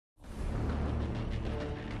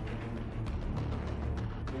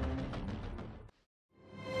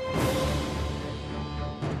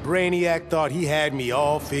Brainiac thought he had me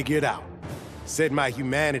all figured out. Said my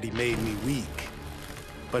humanity made me weak.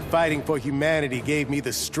 But fighting for humanity gave me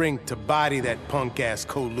the strength to body that punk-ass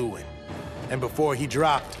Koluan. And before he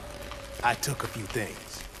dropped, I took a few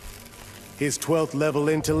things. His 12th level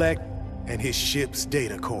intellect and his ship's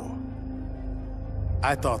data core.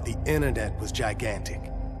 I thought the internet was gigantic.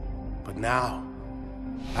 But now,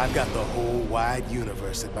 I've got the whole wide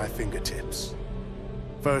universe at my fingertips.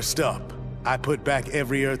 First up, I put back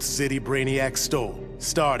every Earth city Brainiac stole,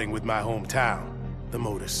 starting with my hometown, the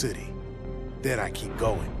Motor City. Then I keep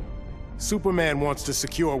going. Superman wants to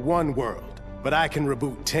secure one world, but I can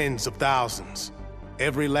reboot tens of thousands.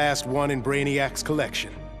 Every last one in Brainiac's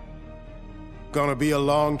collection. Gonna be a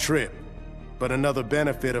long trip, but another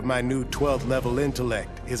benefit of my new 12th level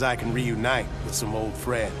intellect is I can reunite with some old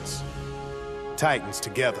friends. Titans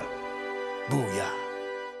together. Booyah.